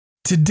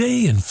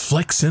Today in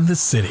Flex in the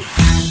City,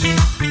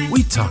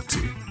 we talk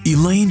to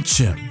Elaine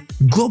Chim,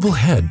 Global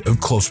Head of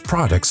Close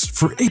Products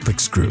for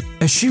Apex Group,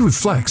 as she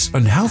reflects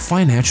on how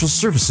financial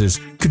services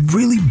could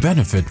really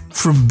benefit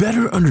from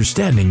better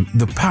understanding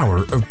the power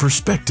of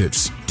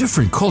perspectives,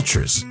 different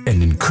cultures,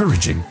 and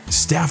encouraging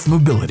staff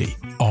mobility.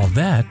 All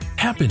that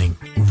happening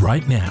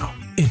right now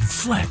in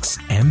Flex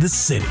and the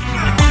City.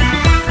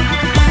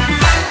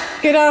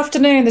 Good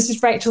afternoon. This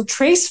is Rachel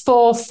Treese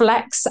for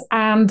Flex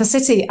and the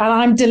City, and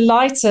I'm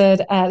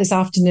delighted this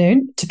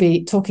afternoon to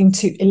be talking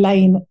to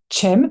Elaine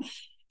Chim.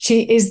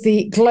 She is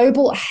the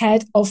Global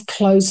Head of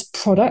Close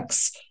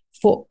Products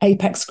for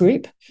Apex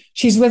Group.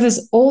 She's with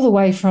us all the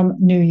way from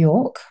New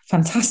York.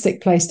 Fantastic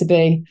place to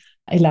be,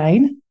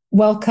 Elaine.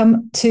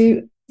 Welcome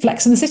to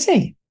Flex and the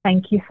City.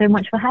 Thank you so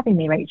much for having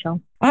me,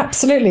 Rachel.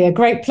 Absolutely, a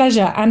great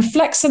pleasure. And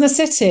Flex and the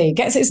City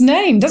gets its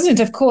name, doesn't it,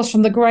 of course,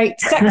 from the great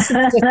Sex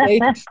and the City,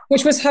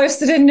 which was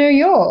hosted in New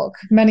York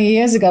many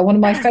years ago, one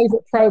of my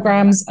favorite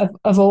programs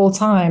of all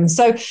time.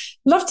 So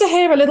love to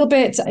hear a little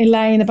bit,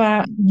 Elaine,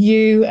 about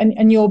you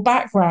and your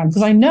background,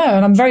 because I know,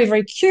 and I'm very,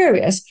 very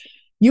curious,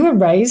 you were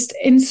raised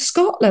in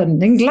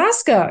Scotland, in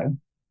Glasgow.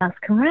 That's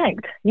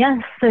correct.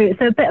 Yes. So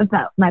a bit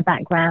about my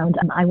background.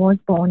 I was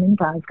born in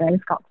Glasgow,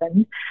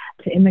 Scotland,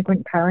 to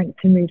immigrant parents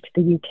who moved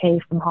to the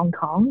UK from Hong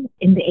Kong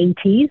in the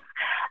 80s.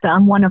 So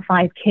I'm one of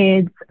 5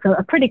 kids. So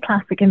a pretty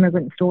classic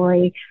immigrant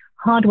story.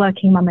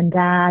 Hardworking mum and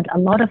dad, a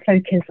lot of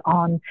focus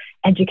on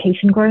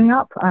education growing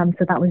up.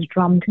 So that was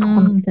drummed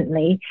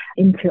constantly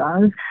into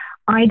us.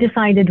 I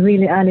decided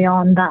really early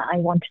on that I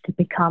wanted to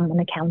become an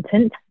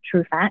accountant,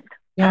 true fact.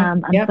 So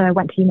I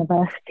went to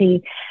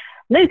university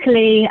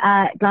locally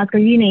at Glasgow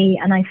Uni,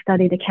 and I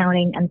studied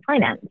accounting and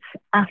finance.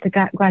 After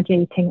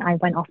graduating, I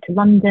went off to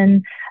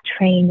London,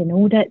 trained in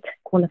audit,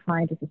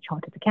 qualified as a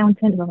chartered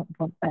accountant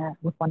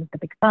with one of the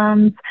big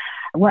firms.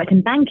 I worked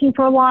in banking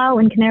for a while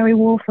in Canary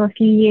Wharf for a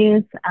few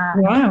years.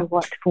 And I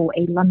worked for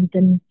a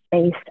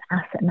London-based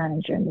asset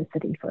manager in the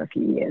city for a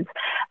few years.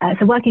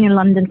 So working in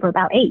London for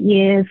about 8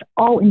 years,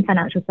 all in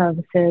financial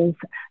services,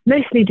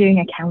 mostly doing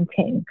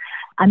accounting.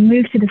 I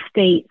moved to the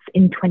States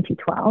in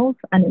 2012,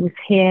 and it was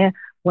here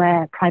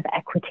where private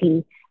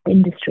equity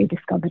industry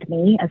discovered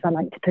me, as I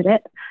like to put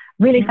it.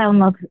 Really fell in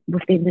love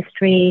with the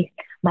industry.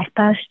 My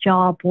first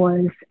job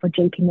was for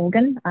JP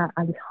Morgan. I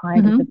was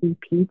hired as a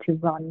VP to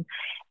run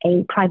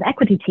a private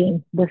equity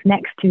team with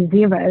next to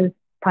zero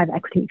private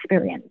equity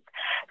experience.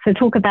 So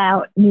talk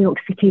about New York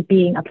City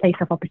being a place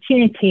of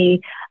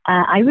opportunity.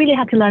 I really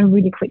had to learn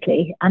really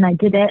quickly, and I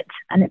did it,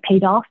 and it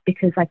paid off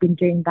because I've been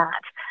doing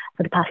that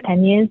for the past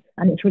 10 years,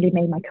 and it's really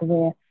made my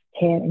career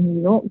here in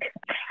New York.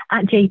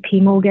 At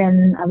JP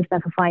Morgan, I was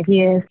there for 5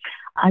 years.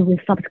 I was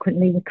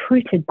subsequently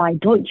recruited by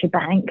Deutsche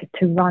Bank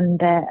to run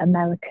their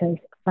America's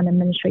Fund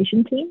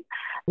Administration team,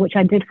 which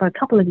I did for a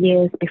couple of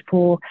years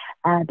before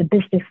the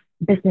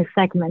business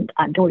segment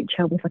at Deutsche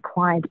was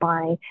acquired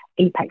by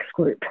Apex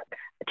Group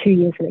 2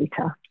 years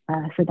later.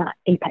 So that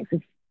Apex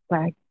is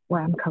where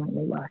I'm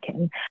currently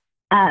working.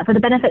 For the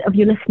benefit of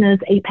your listeners,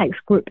 Apex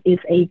Group is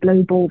a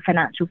global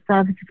financial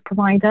services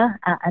provider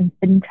and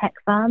fintech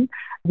firm.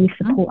 We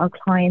support our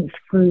clients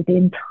through the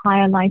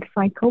entire life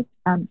cycle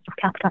of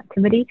capital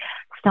activity,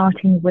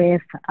 starting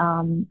with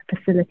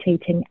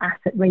facilitating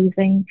asset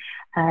raising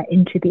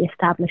into the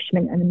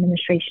establishment and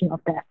administration of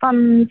their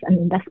funds and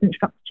investment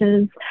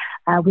structures.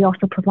 We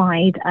also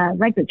provide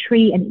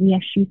regulatory and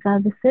ESG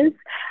services.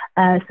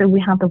 So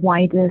we have the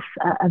widest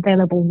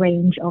available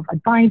range of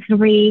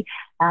advisory,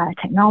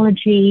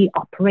 technology,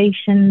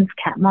 operations,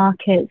 cap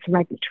markets,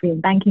 regulatory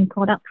and banking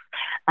products.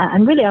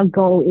 And really our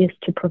goal is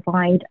to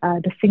provide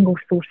the single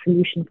source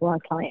solution for our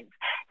clients.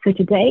 So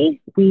today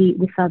we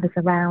service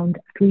around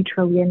 3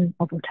 trillion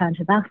of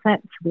alternative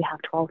assets. We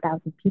have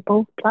 12,000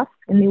 people plus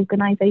in the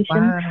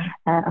organization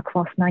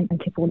across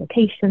 94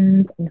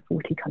 locations in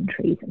 40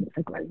 countries, and it's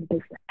a growing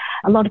business.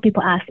 A lot of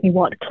people ask me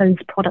what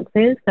closed products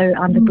is. So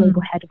I'm the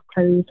global head of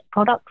closed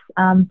products.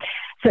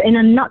 So in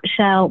a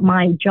nutshell,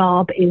 my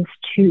job is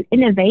to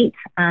innovate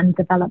and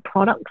develop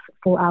products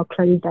for our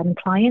closed-end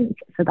clients.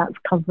 So that's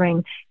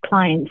covering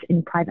clients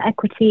in private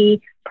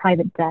equity,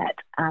 private debt,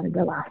 and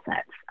real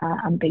assets.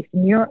 I'm based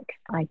in New York.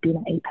 I've been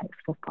at Apex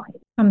for 5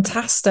 years.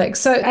 Fantastic.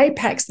 So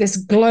Apex, this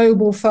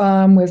global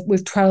firm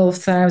with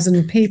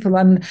 12,000 people,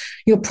 and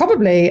you're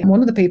probably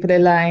one of the people,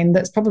 Elaine,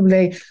 that's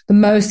probably the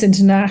most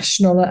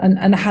international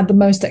and had the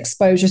most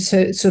exposure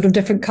to sort of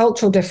different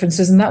cultural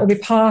differences, and that will be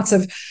part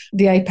of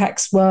the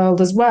Apex world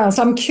as well.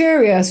 So I'm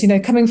curious,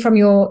 coming from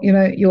your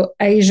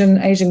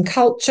Asian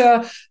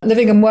culture,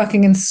 living and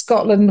working in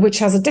Scotland, which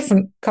has a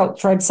different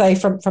culture, I'd say,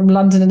 from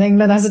London and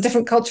England, has a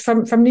different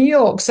culture from New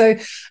York. So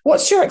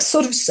what's your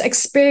sort of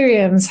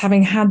experience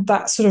having had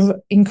that sort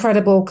of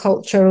incredible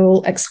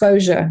cultural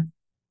exposure?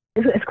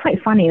 It's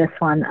quite funny, this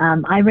one.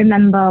 I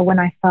remember when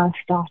I first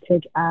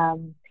started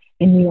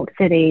in New York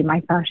City,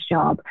 my first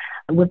job.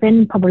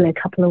 Within probably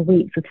a couple of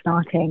weeks of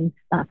starting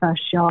that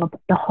first job,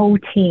 the whole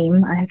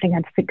team, I think I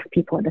had 6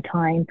 people at the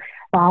time,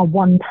 bar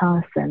one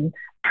person,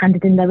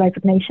 handed in their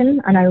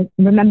resignation. And I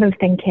remember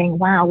thinking,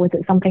 wow, was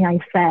it something I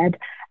said?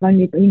 I've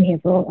only been here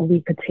for a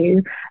week or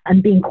two,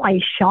 and being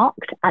quite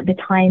shocked at the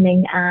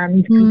timing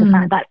and the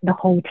fact that the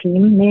whole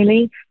team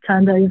nearly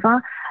turned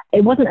over.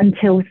 It wasn't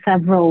until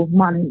several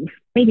months,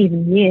 maybe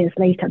even years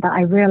later, that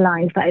I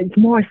realized that it's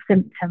more a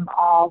symptom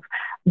of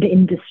the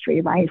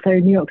industry, right? So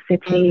New York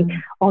City,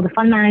 all the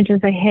fund managers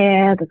are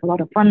here. There's a lot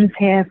of funds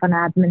here, fund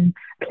admin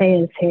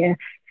players here.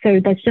 So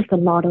there's just a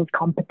lot of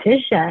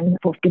competition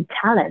for good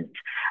talent.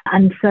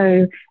 And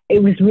so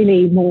it was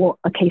really more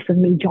a case of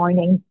me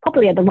joining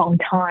probably at the wrong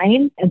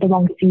time, at the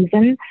wrong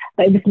season,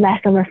 but it was less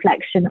a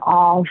reflection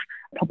of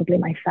probably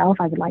myself,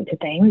 I would like to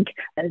think,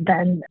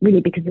 than really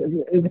because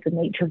it was the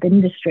nature of the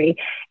industry.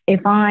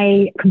 If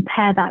I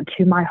compare that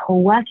to my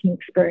whole working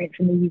experience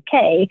in the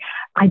UK,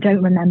 I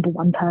don't remember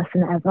one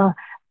person ever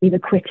either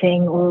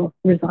quitting or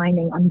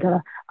resigning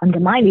under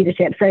my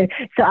leadership. So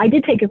I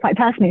did take it quite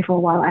personally for a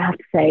while, I have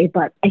to say,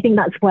 but I think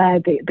that's where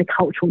the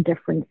cultural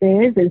difference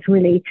is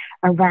really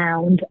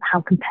around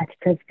how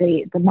competitive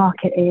the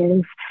market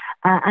is.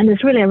 And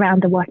it's really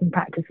around the working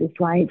practices,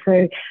 right?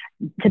 So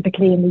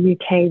typically in the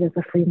UK, there's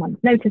a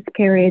 3-month notice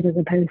period as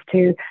opposed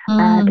to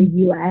the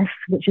US,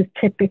 which is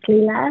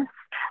typically less.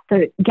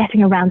 So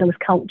getting around those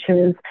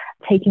cultures,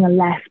 taking a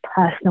less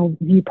personal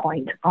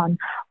viewpoint on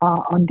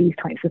these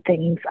types of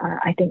things,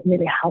 I think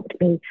really helped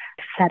me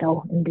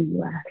settle in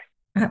the US.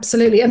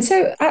 Absolutely. And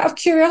so out of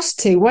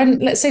curiosity, when,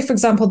 let's say, for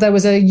example, there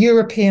was a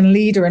European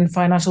leader in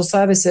financial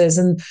services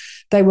and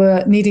they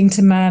were needing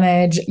to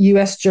manage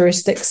US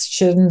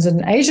jurisdictions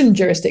and Asian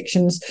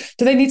jurisdictions,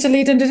 do they need to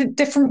lead in a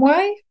different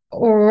way,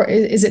 or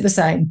is it the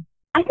same?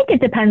 I think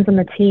it depends on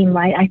the team,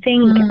 right? I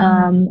think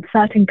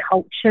certain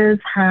cultures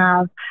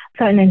have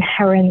certain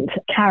inherent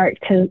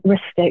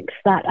characteristics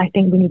that I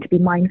think we need to be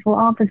mindful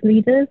of as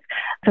leaders.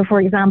 So,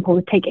 for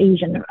example, take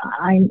Asian.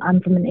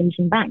 I'm from an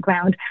Asian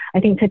background.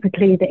 I think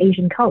typically the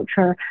Asian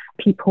culture,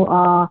 people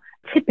are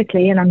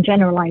typically, and I'm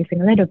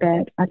generalizing a little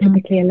bit, are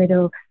typically a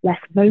little less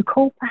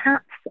vocal,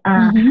 perhaps,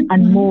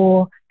 and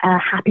more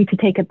happy to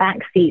take a back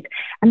seat.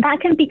 And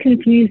that can be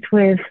confused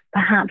with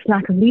perhaps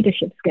lack of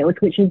leadership skills,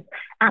 which is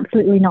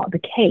absolutely not the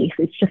case.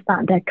 It's just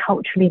that they're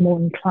culturally more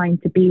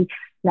inclined to be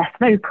less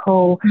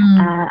vocal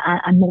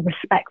and more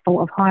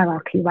respectful of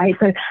hierarchy, right?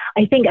 So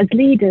I think as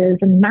leaders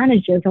and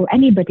managers or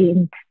anybody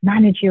in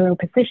managerial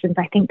positions,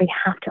 I think they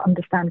have to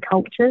understand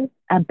cultures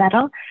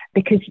better,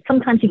 because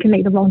sometimes you can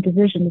make the wrong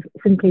decisions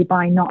simply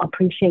by not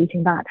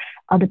appreciating that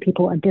other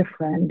people are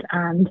different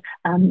and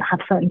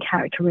have certain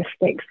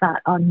characteristics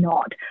that are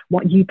not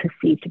what you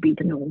perceive to be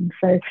the norm.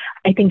 So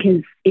I think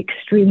is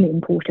extremely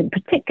important,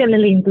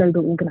 particularly in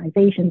global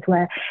organizations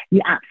where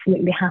you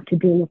absolutely have to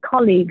deal with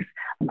colleagues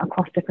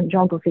across different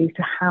geographies,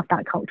 to have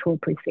that cultural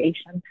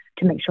appreciation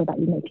to make sure that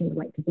you're making the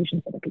right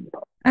decisions for the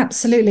people.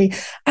 Absolutely.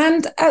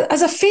 And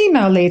as a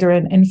female leader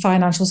in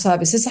financial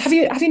services, have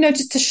you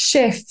noticed a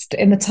shift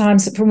in the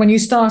times from when you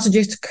started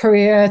your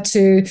career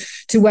to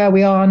where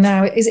we are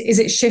now? Is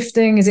it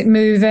shifting? Is it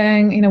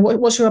moving? You know,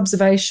 what's your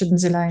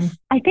observations, Elaine?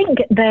 I think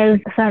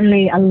there's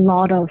certainly a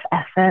lot of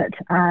effort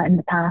in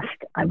the past,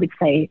 I would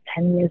say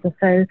 10 years or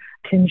so,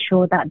 to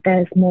ensure that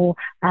there's more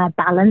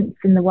balance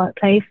in the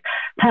workplace.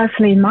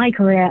 Personally, in my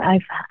career,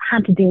 I've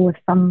had to deal with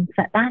some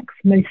setbacks,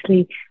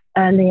 mostly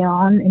early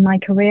on in my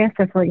career.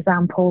 So, for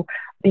example,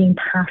 being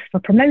passed for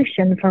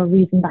promotion for a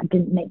reason that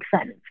didn't make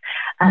sense.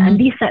 And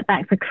these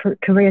setbacks are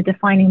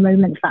career-defining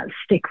moments that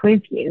stick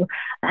with you.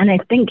 And I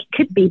think it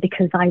could be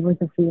because I was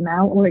a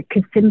female, or it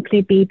could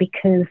simply be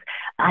because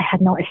I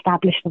had not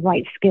established the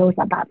right skills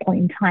at that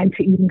point in time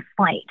to even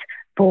fight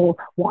for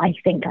what I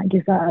think I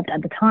deserved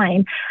at the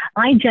time.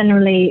 I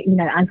generally,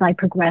 as I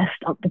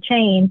progressed up the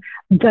chain,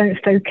 don't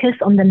focus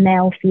on the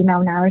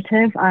male-female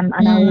narrative. And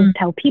I always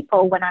tell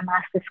people when I'm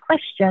asked this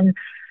question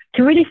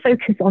to really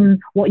focus on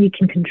what you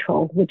can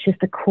control, which is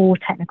the core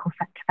technical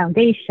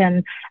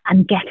foundation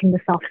and getting the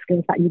soft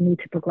skills that you need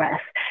to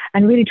progress,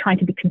 and really try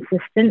to be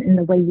consistent in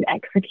the way you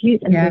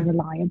execute and be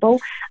reliable.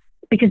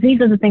 Because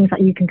these are the things that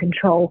you can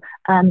control.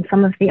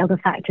 Some of the other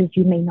factors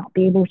you may not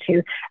be able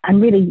to.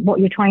 And really what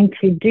you're trying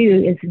to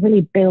do is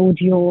really build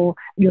your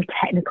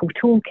technical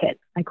toolkit,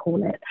 I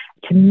call it,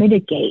 to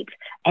mitigate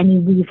any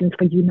reasons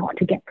for you not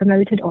to get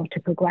promoted or to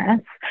progress.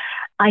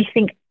 I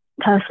think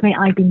personally,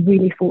 I've been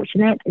really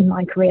fortunate in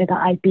my career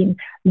that I've been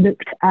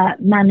looked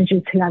at.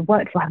 Managers who I've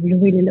worked for have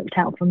really looked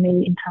out for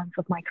me in terms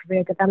of my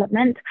career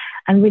development,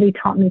 and really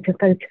taught me to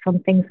focus on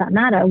things that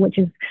matter, which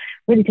is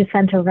really to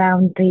center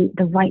around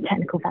the right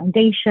technical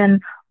foundation,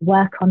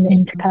 work on the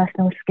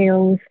interpersonal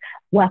skills,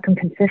 work on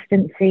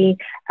consistency,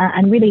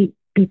 and really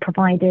be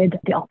provided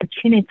the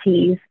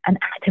opportunities and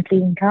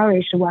actively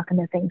encouraged to work on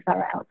the things that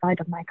are outside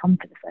of my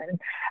comfort zone.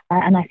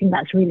 And I think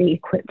that's really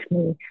equipped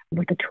me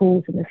with the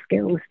tools and the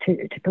skills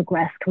to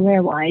progress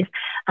career-wise.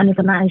 And as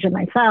a manager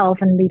myself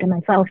and leader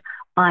myself,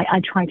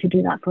 I try to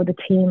do that for the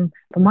team,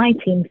 for my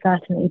team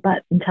certainly,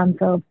 but in terms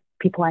of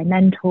people I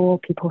mentor,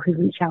 people who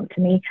reach out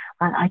to me,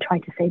 I try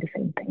to say the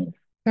same things.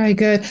 Very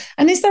good.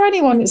 And is there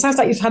anyone, it sounds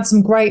like you've had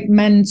some great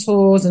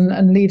mentors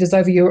and leaders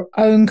over your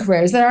own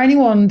career. Is there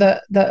anyone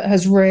that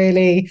has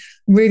really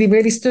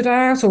stood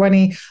out, or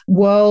any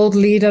world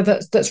leader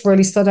that's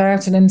really stood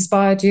out and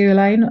inspired you,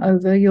 Elaine,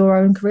 over your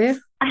own career?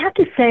 I have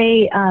to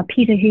say,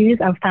 Peter Hughes,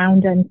 our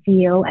founder and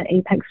CEO at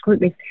Apex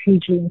Group, is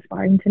hugely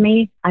inspiring to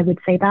me. I would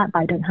say that, but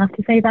I don't have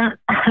to say that.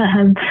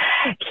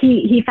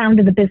 He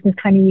founded the business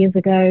 20 years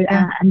ago,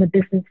 and the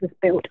business was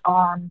built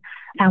on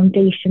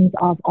foundations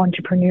of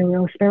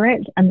entrepreneurial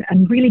spirit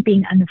and really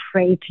being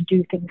unafraid to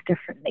do things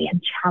differently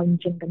and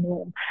challenging the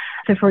norm.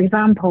 So, for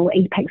example,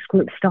 Apex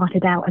Group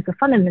started out as a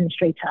fund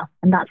administrator,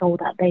 and that's all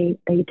that they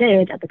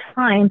did at the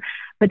time.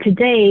 But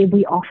today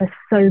we offer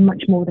so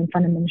much more than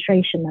fund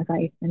administration, as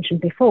I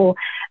mentioned before.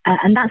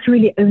 And that's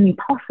really only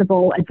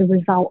possible as a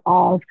result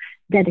of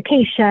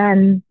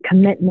dedication,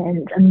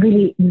 commitment, and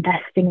really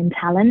investing in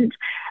talent.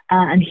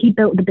 And he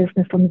built the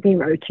business from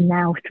zero to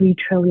now 3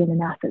 trillion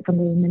in assets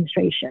under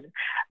administration.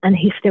 And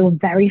he's still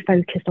very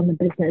focused on the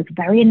business,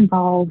 very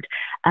involved,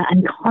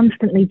 and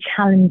constantly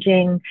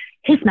challenging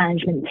his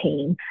management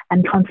team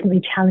and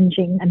constantly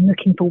challenging and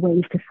looking for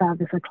ways to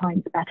service our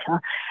clients better,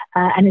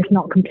 and is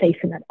not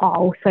complacent at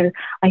all. So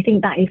I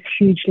think that is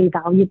hugely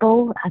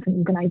valuable as an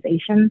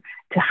organization,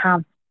 to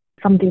have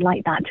somebody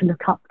like that to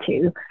look up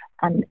to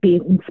and be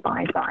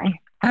inspired by.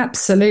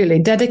 Absolutely.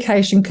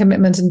 Dedication,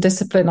 commitment, and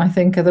discipline, I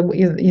think, are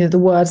the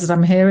words that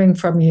I'm hearing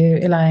from you,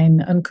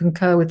 Elaine, and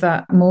concur with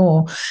that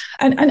more.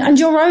 And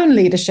your own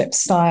leadership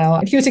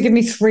style, if you were to give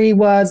me 3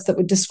 words that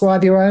would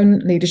describe your own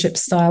leadership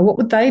style, what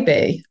would they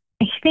be?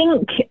 I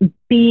think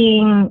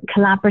being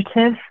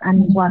collaborative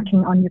and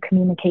working on your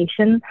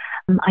communication.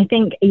 I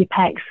think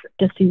Apex,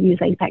 just to use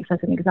Apex as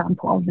an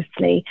example,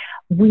 obviously,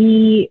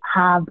 we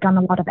have done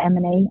a lot of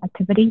M&A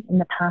activity in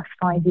the past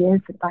 5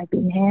 years since I've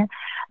been here.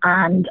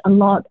 And a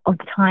lot of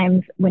the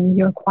times when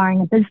you're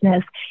acquiring a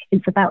business,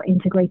 it's about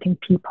integrating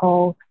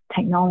people,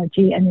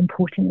 technology, and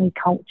importantly,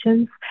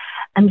 cultures.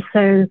 And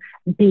so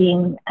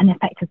being an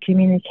effective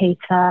communicator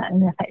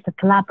and an effective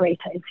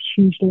collaborator is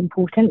hugely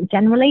important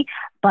generally,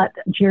 but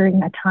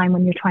during a time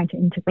when you're trying to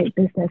integrate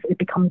business, it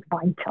becomes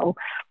vital,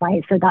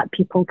 right? So that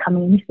people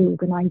coming into the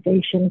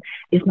organization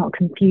is not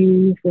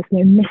confused. There's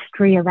no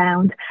mystery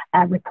around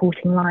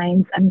reporting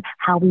lines and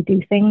how we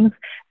do things.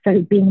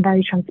 So being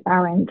very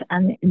transparent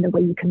and in the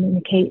way you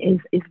communicate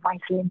is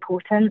vitally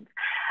important.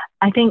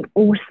 I think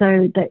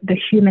also that the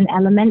human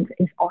element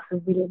is also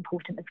really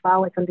important as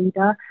well as a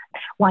leader.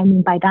 What I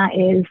mean by that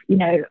is,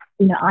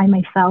 I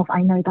myself,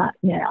 I know that,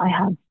 I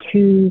have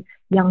 2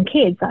 young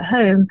kids at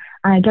home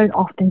and I don't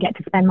often get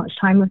to spend much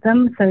time with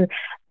them. So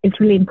it's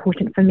really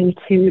important for me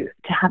to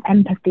have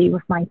empathy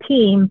with my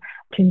team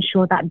to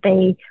ensure that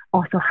they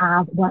also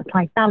have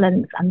work-life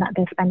balance and that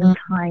they're spending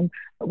time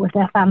with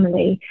their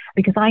family,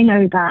 because I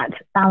know that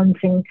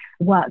balancing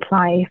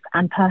work-life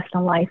and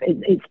personal life,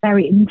 it's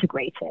very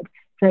integrated.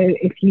 So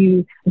if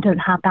you don't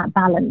have that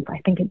balance,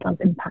 I think it does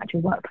impact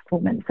your work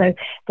performance. So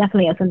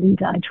definitely as a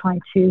leader, I try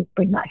to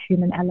bring that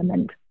human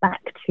element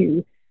back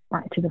to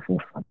the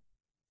forefront.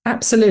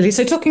 Absolutely.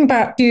 So talking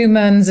about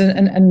humans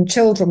and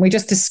children, we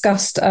just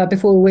discussed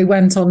before we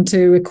went on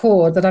to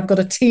record that I've got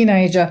a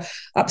teenager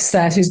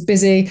upstairs who's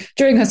busy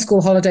during her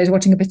school holidays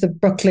watching a bit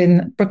of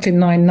Brooklyn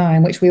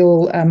Nine-Nine, which we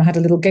all had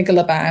a little giggle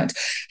about.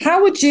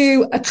 How would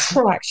you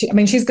attract, she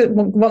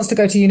wants to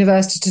go to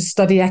university to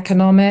study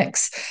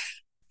economics.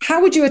 How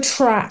would you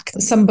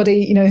attract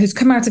somebody, who's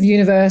come out of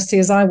university,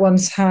 as I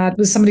once had,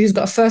 was somebody who's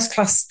got a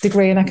first-class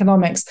degree in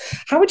economics?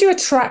 How would you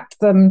attract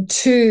them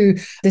to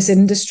this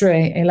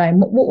industry, Elaine?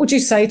 What would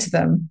you say to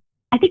them?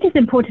 I think it's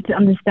important to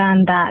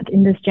understand that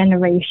in this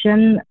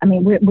generation,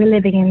 we're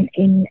living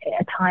in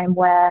a time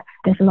where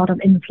there's a lot of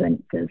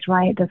influences,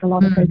 right? There's a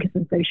lot of focus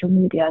on social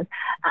media.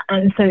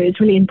 And so it's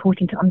really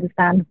important to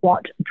understand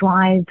what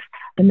drives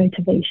the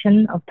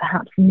motivation of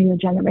perhaps the newer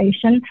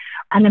generation,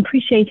 and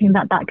appreciating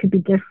that could be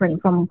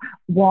different from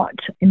what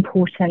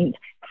important,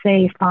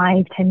 say,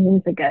 5-10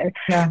 years ago.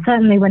 Yeah.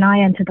 Certainly when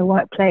I entered the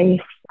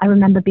workplace, I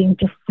remember being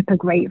just super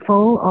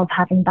grateful of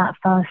having that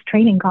first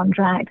training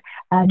contract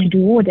to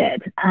do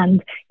audit.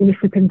 And it was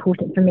super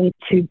important for me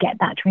to get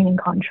that training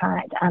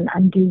contract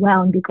and do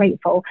well and be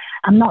grateful.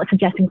 I'm not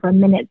suggesting for a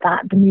minute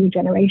that the new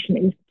generation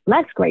is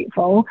less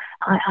grateful.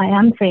 I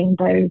am saying,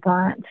 though,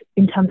 that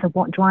in terms of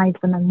what drives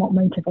them and what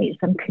motivates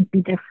them could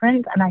be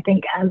different. And I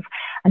think as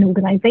an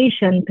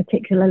organization,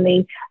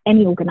 particularly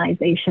any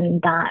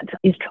organization that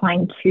is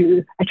trying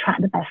to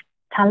attract the best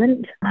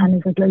talent and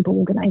as a global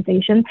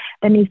organization,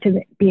 there needs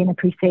to be an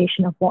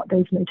appreciation of what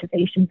those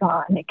motivations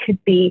are. And it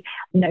could be,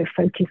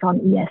 focus on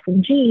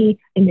ESG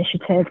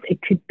initiatives. It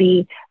could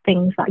be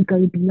things that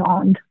go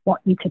beyond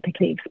what you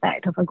typically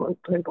expect of a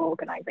global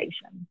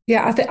organization.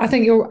 Yeah, I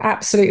think you're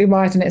absolutely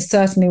right. And it's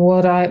certainly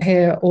what I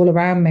hear all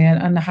around me,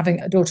 and having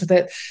a daughter,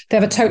 that they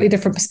have a totally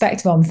different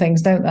perspective on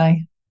things, don't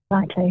they?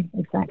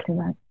 Exactly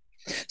right.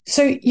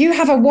 So you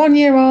have a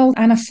 1-year-old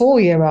and a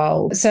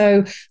 4-year-old.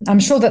 So I'm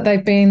sure that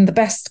they've been the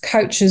best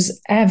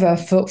coaches ever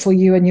for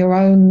you in your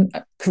own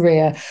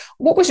career.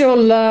 What was your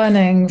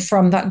learning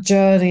from that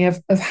journey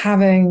of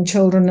having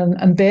children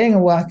and being a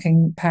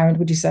working parent,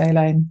 would you say,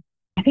 Elaine?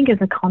 I think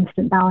it's a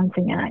constant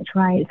balancing act,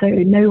 right? So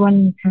no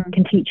one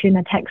can teach you in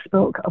a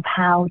textbook of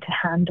how to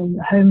handle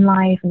your home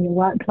life and your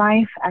work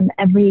life, and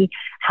every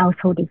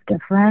household is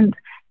different.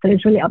 So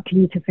it's really up to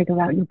you to figure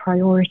out your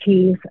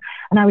priorities.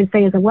 And I would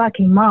say as a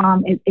working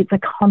mom, it's a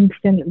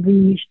constant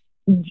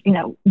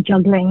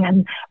juggling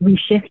and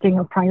reshifting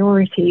of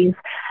priorities.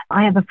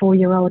 I have a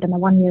 4-year-old and a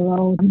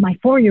 1-year-old. My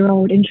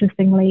 4-year-old,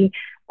 interestingly,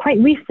 quite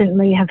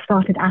recently have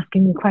started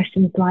asking me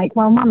questions like,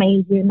 well,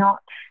 Mummy, you're not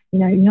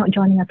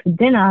joining us for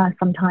dinner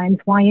sometimes.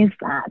 Why is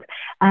that?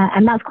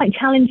 And that's quite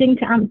challenging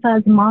to answer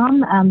as a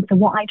mom. So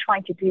what I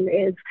try to do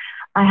is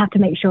I have to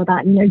make sure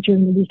that,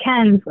 during the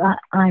weekends that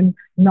I'm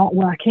not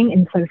working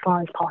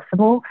insofar as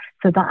possible,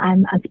 so that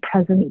I'm as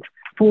present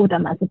for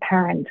them as a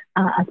parent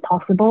as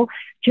possible.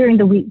 During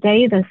the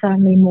weekday, there's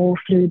certainly more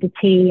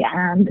fluidity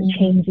and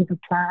changes of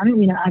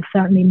plan. I've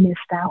certainly missed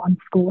out on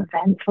school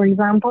events, for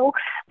example,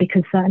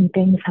 because certain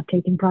things have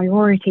taken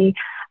priority.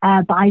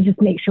 But I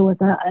just make sure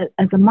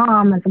as a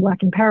mom, as a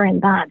working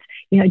parent, that,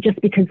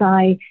 just because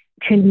I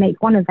couldn't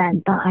make one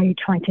event, that I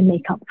try to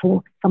make up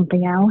for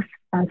something else,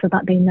 so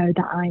that they know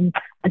that I'm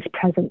as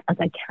present as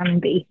I can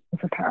be as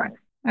a parent.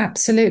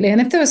 Absolutely. And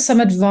if there was some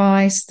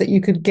advice that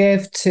you could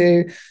give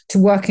to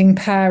working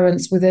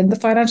parents within the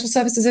financial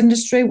services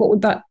industry, what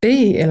would that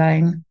be,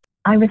 Elaine?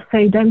 I would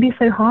say don't be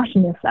so harsh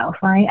on yourself,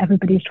 right?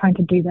 Everybody's trying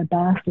to do their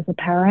best as a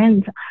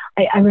parent.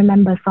 I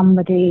remember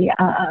somebody,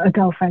 a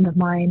girlfriend of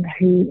mine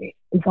who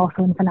is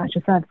also in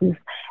financial services,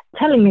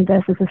 telling me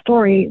this as a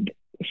story.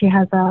 She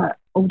has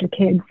older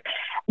kids.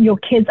 Your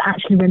kids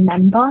actually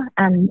remember,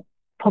 and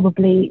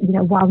probably,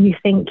 while you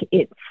think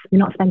you're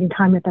not spending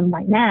time with them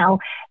right now,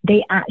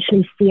 they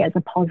actually see it as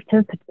a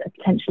positive,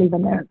 potentially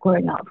when they're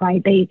growing up,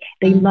 right? They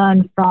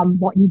learn from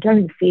what you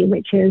don't see,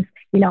 which is,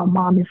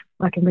 mom is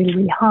working really,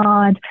 really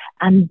hard,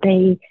 and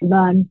they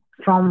learn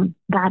from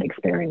that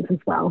experience as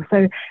well.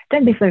 So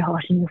don't be so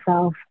harsh on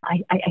yourself.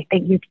 I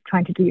think you're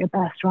trying to do your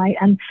best, right?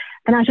 And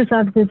financial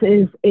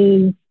services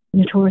is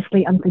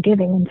notoriously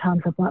unforgiving in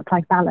terms of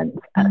work-life balance.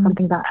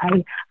 Something that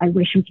I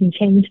wish we can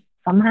change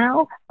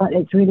somehow, but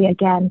it's really,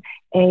 again,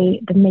 the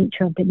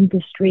nature of the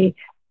industry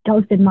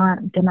does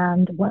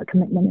demand work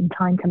commitment and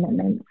time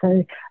commitment.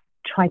 So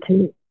try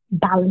to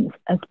balance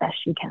as best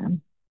you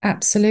can.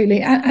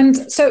 Absolutely. And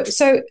so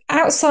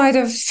outside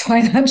of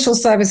financial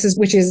services,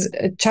 which is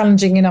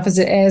challenging enough as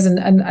it is,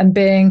 and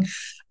being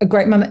a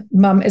great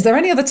mum, is there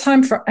any other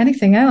time for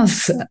anything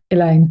else,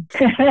 Elaine?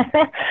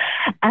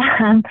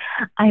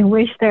 I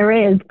wish there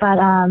is, but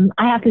I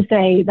have to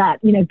say that,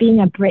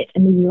 being a Brit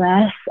in the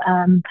US,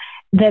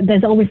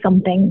 there's always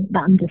something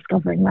that I'm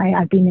discovering, right?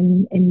 I've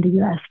been in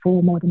the US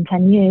for more than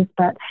 10 years,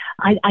 but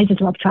I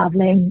just love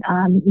traveling,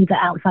 either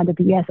outside of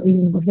the US or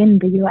even within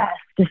the US,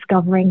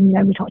 discovering,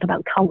 we talked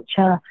about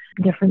culture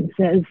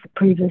differences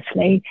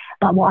previously,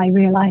 but what I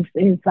realized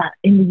is that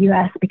in the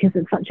US, because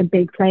it's such a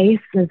big place,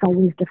 there's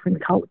always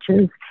different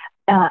cultures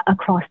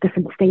across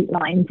different state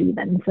lines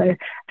even. So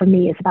for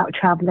me, it's about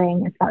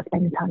traveling, it's about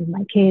spending time with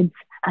my kids,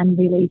 and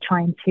really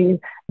trying to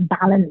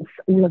balance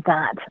all of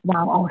that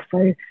while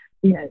also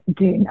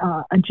doing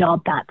a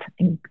job that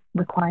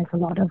requires a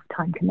lot of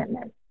time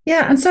commitment.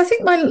 Yeah, and so I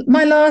think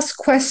my last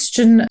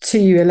question to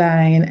you,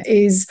 Elaine,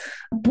 is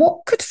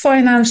what could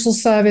financial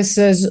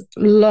services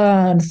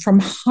learn from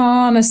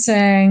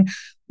harnessing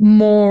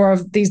more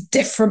of these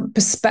different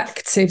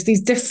perspectives,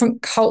 these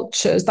different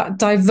cultures, that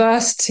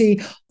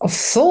diversity of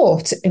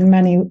thought in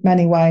many,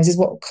 many ways is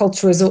what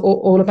culture is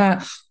all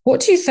about.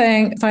 What do you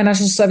think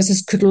financial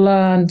services could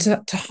learn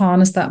to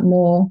harness that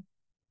more?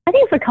 I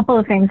think it's a couple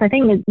of things. I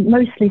think it's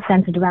mostly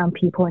centered around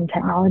people and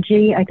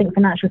technology. I think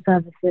financial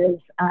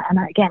services,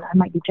 and again, I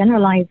might be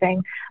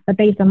generalizing, but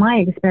based on my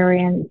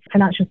experience,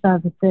 financial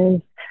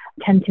services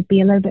tend to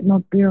be a little bit more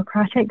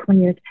bureaucratic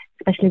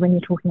especially when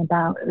you're talking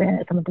about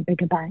some of the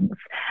bigger banks.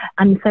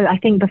 And so I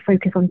think the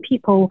focus on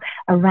people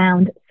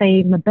around,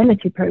 say,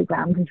 mobility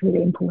programs is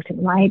really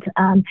important, right?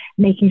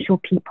 Making sure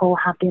people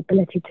have the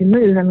ability to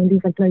move. I mean,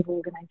 these are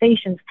global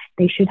organizations.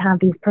 They should have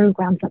these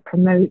programs that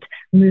promote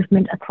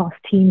movement across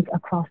teams,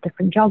 across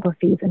different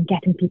geographies, and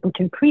getting people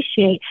to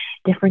appreciate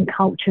different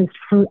cultures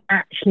through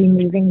actually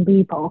moving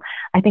people.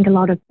 I think a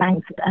lot of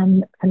banks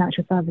and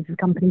financial services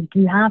companies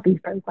do have these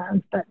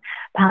programs, but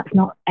perhaps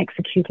not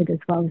executed as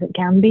well as it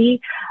can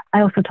be.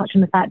 I also touched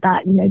on the fact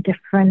that,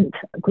 different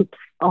groups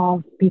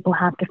of people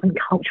have different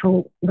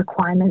cultural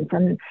requirements,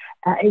 and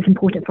it's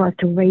important for us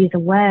to raise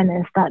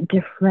awareness that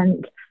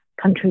different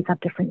countries have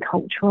different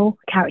cultural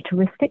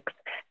characteristics.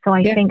 So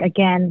I think,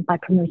 again, by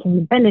promoting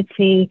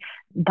mobility,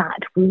 that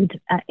would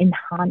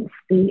enhance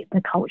the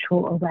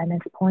cultural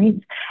awareness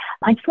point.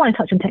 I just want to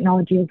touch on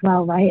technology as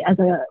well, right? As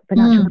a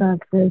financial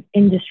services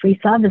industry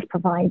service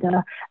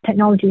provider,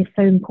 technology is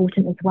so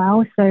important as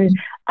well. So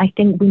I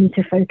think we need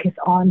to focus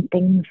on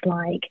things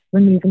like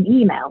removing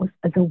emails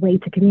as a way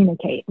to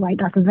communicate, right?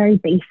 That's a very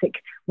basic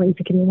way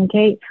to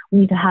communicate. We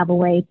need to have a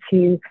way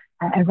to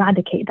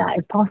eradicate that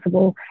if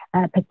possible,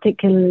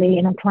 particularly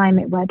in a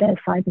climate where there's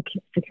cyber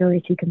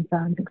security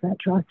concerns,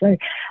 etc. So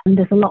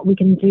there's a lot we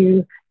can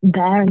do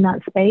there in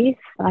that space.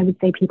 I would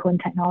say people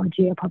and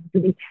technology are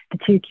probably the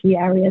two key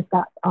areas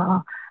that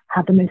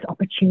have the most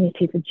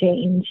opportunity to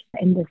change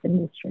in this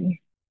industry.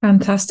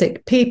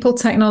 Fantastic. People,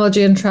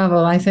 technology and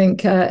travel. I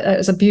think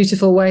it's a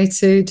beautiful way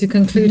to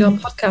conclude our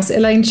podcast.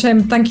 Elaine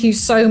Chim, thank you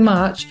so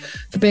much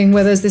for being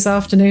with us this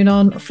afternoon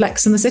on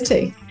Flex in the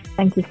City.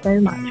 Thank you so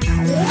much.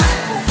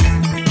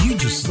 You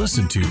just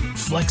listened to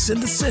Flex in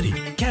the City.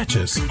 Catch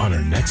us on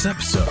our next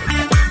episode.